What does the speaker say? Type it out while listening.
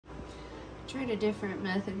Tried a different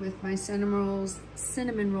method with my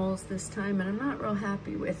cinnamon rolls this time, and I'm not real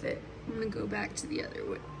happy with it. I'm gonna go back to the other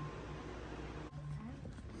way.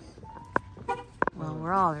 Well,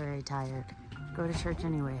 we're all very tired. Go to church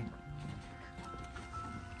anyway.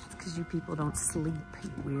 It's because you people don't sleep, you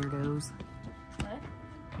weirdos. What?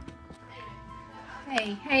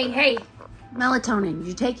 Hey. Melatonin, did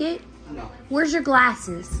you take it? No. Where's your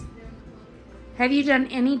glasses? Have you done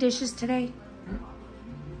any dishes today?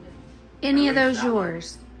 Any of those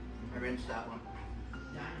yours? I rinsed that one.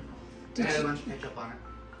 Did I had you? a bunch of ketchup on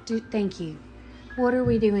it. Thank you. What are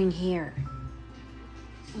we doing here?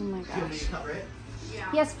 Oh my Do you want me gosh. to cover it?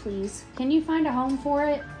 Yes, please. Can you find a home for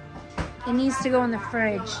it? It needs to go in the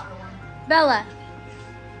fridge. Bella,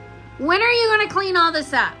 when are you going to clean all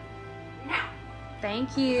this up? Now.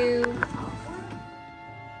 Thank you.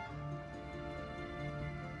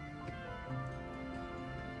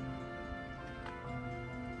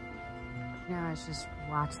 You know, I was just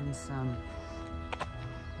watching some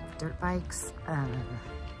dirt bikes,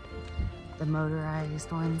 the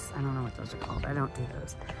motorized ones. I don't know what those are called. I don't do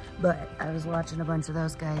those. But I was watching a bunch of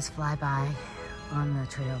those guys fly by on the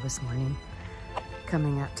trail this morning,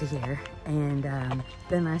 coming up to here. And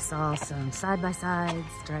then I saw some side-by-sides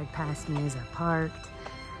drive past me as I parked.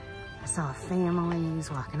 I saw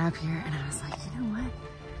families walking up here, and I was like, you know what?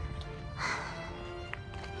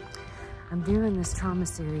 I'm doing this trauma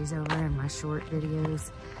series over in my short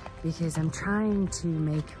videos because I'm trying to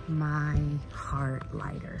make my heart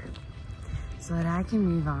lighter so that I can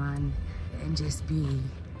move on and just be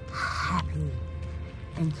happy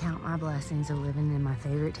and count my blessings of living in my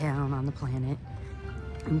favorite town on the planet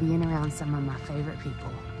and being around some of my favorite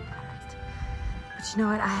people. But you know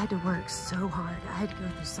what? I had to work so hard. I had to go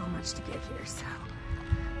through so much to get here, so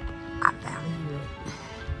I value it.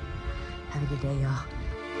 Have a good day, y'all.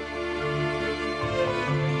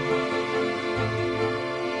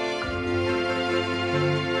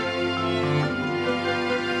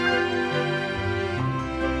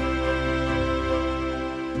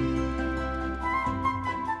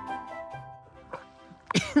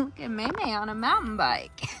 Look at Maymay on a mountain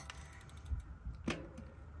bike.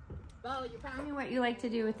 Well, you tell me what you like to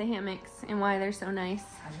do with the hammocks and why they're so nice.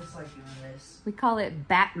 I just like doing this. We call it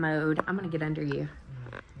bat mode. I'm gonna get under you.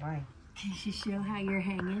 Why? Can you show how you're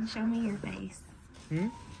hanging? Show me your face. Hmm?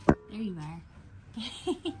 There you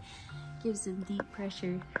are. Gives him deep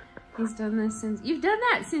pressure. He's done this since, you've done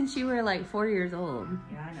that since you were like 4 years old.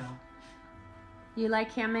 Yeah, I know. You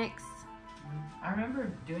like hammocks? I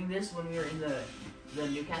remember doing this when we were in the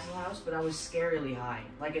Newcastle house, but I was scarily high.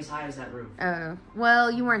 Like as high as that roof. Oh,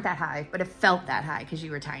 well, you weren't that high, but it felt that high because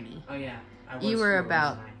you were tiny. Oh yeah. I was You were 4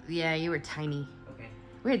 about, inches high. yeah, you were tiny. Okay.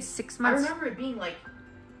 We had 6 I months. remember it being like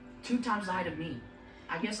 2 times the height of me.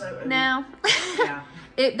 I guess I... No. Yeah.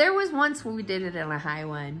 There was once when we did it on a high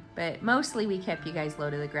one, but mostly we kept you guys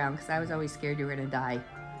low to the ground because I was always scared you were going to die.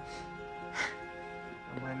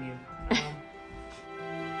 Don't blame you.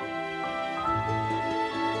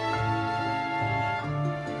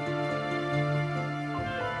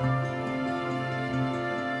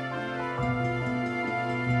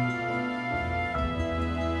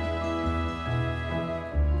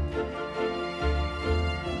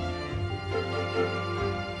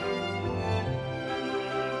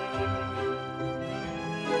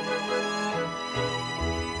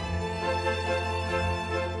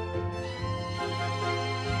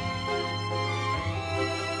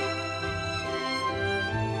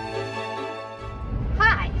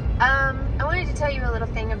 I wanted to tell you a little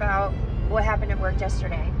thing about what happened at work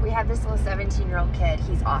yesterday. We have this little 17-year-old kid.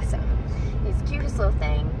 He's awesome. He's the cutest little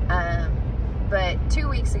thing. But 2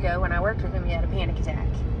 weeks ago when I worked with him, he had a panic attack.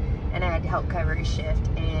 And I had to help cover his shift.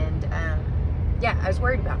 And yeah, I was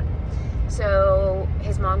worried about him. So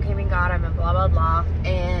his mom came and got him and blah, blah, blah.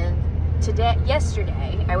 And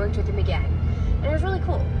yesterday, I worked with him again. And it was really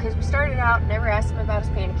cool because we started out, never asked him about his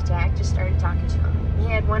panic attack, just started talking to him. He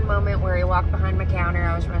had one moment where he walked behind my counter.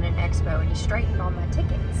 I was running Expo and he straightened all my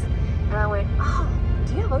tickets. And I went, "Oh,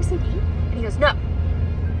 do you have OCD?" And he goes, "No."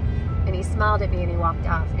 And he smiled at me and he walked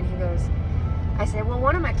off. And he goes, I said, "Well,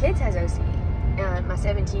 one of my kids has OCD. My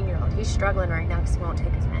 17-year-old, he's struggling right now because he won't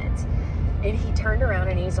take his meds." And he turned around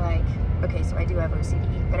and he's like, "Okay, so I do have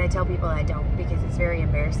OCD, but I tell people I don't because it's very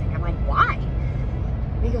embarrassing." I'm like, "Why?"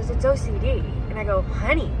 And he goes, "It's OCD." And I go,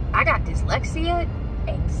 "Honey, I got dyslexia,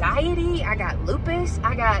 anxiety, I got lupus,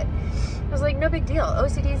 I was like, "No big deal.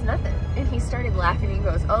 OCD is nothing." And he started laughing. He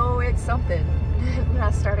goes, "Oh, it's something." And I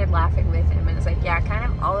started laughing with him. And it's like, yeah, kind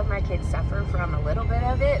of all of my kids suffer from a little bit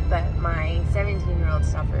of it, but my 17-year-old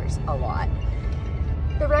suffers a lot.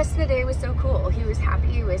 the rest of the day was so cool. He was happy,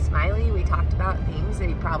 he was smiley. We talked about things that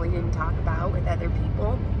he probably didn't talk about with other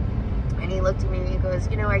people. And he looked at me and he goes,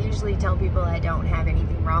 you know, I usually tell people I don't have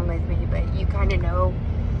anything wrong with me, but you kind of know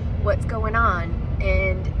what's going on,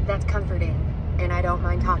 and that's comforting, and I don't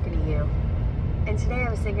mind talking to you. And today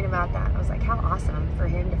I was thinking about that. I was like, how awesome for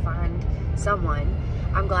him to find someone.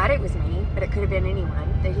 I'm glad it was me, but it could have been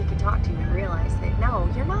anyone that he could talk to and realize that, no,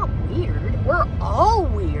 you're not weird. We're all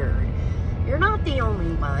weird. You're not the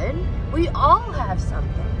only one. We all have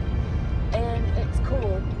something. And it's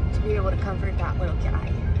cool to be able to comfort that little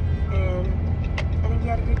guy. And I think he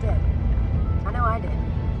had a good day. I know I did.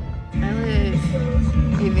 I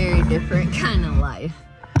live a very different kind of life.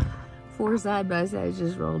 4 side-by-sides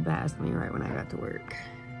just rolled past me right when I got to work.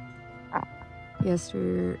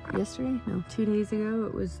 Yesterday? No, 2 days ago,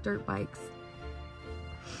 it was dirt bikes.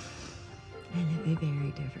 I live a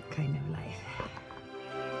very different kind of life.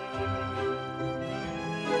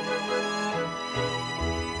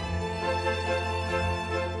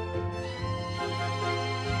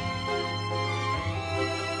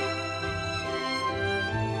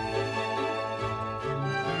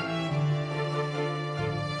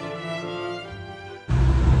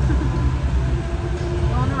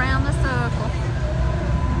 Going around the circle.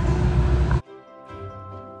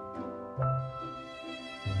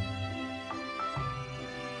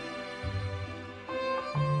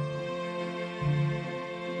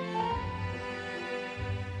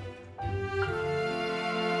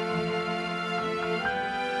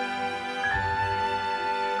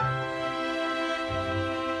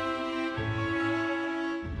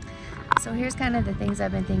 So here's kind of the things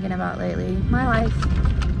I've been thinking about lately. My life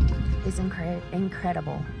is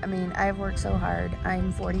incredible. I mean, I've worked so hard.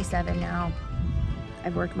 I'm 47 now.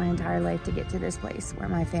 I've worked my entire life to get to this place where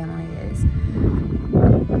my family is.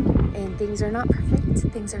 And things are not perfect.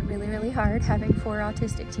 Things are really, really hard. Having 4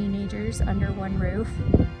 autistic teenagers under one roof,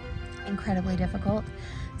 incredibly difficult.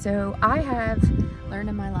 So I have learned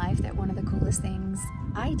in my life that one of the coolest things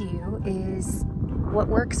I do is what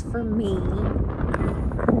works for me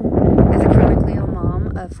as a chronically ill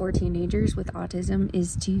mom of 4 teenagers with autism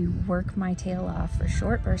is to work my tail off for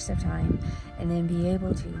short bursts of time and then be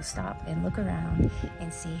able to stop and look around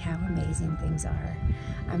and see how amazing things are.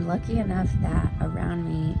 I'm lucky enough that around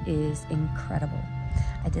me is incredible.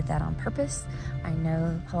 I did that on purpose. I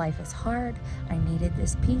know life is hard. I needed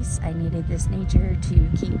this peace. I needed this nature to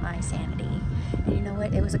keep my sanity. And you know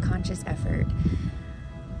what? It was a conscious effort.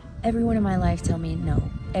 Everyone in my life told me no.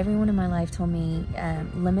 Everyone in my life told me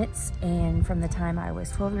limits, and from the time I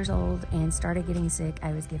was 12 years old and started getting sick,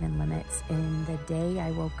 I was given limits. And the day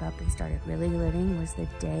I woke up and started really living was the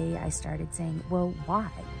day I started saying, well, why?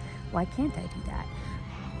 Why can't I do that?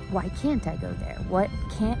 Why can't I go there?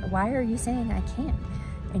 Why are you saying I can't?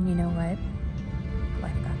 And you know what?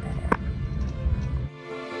 Life got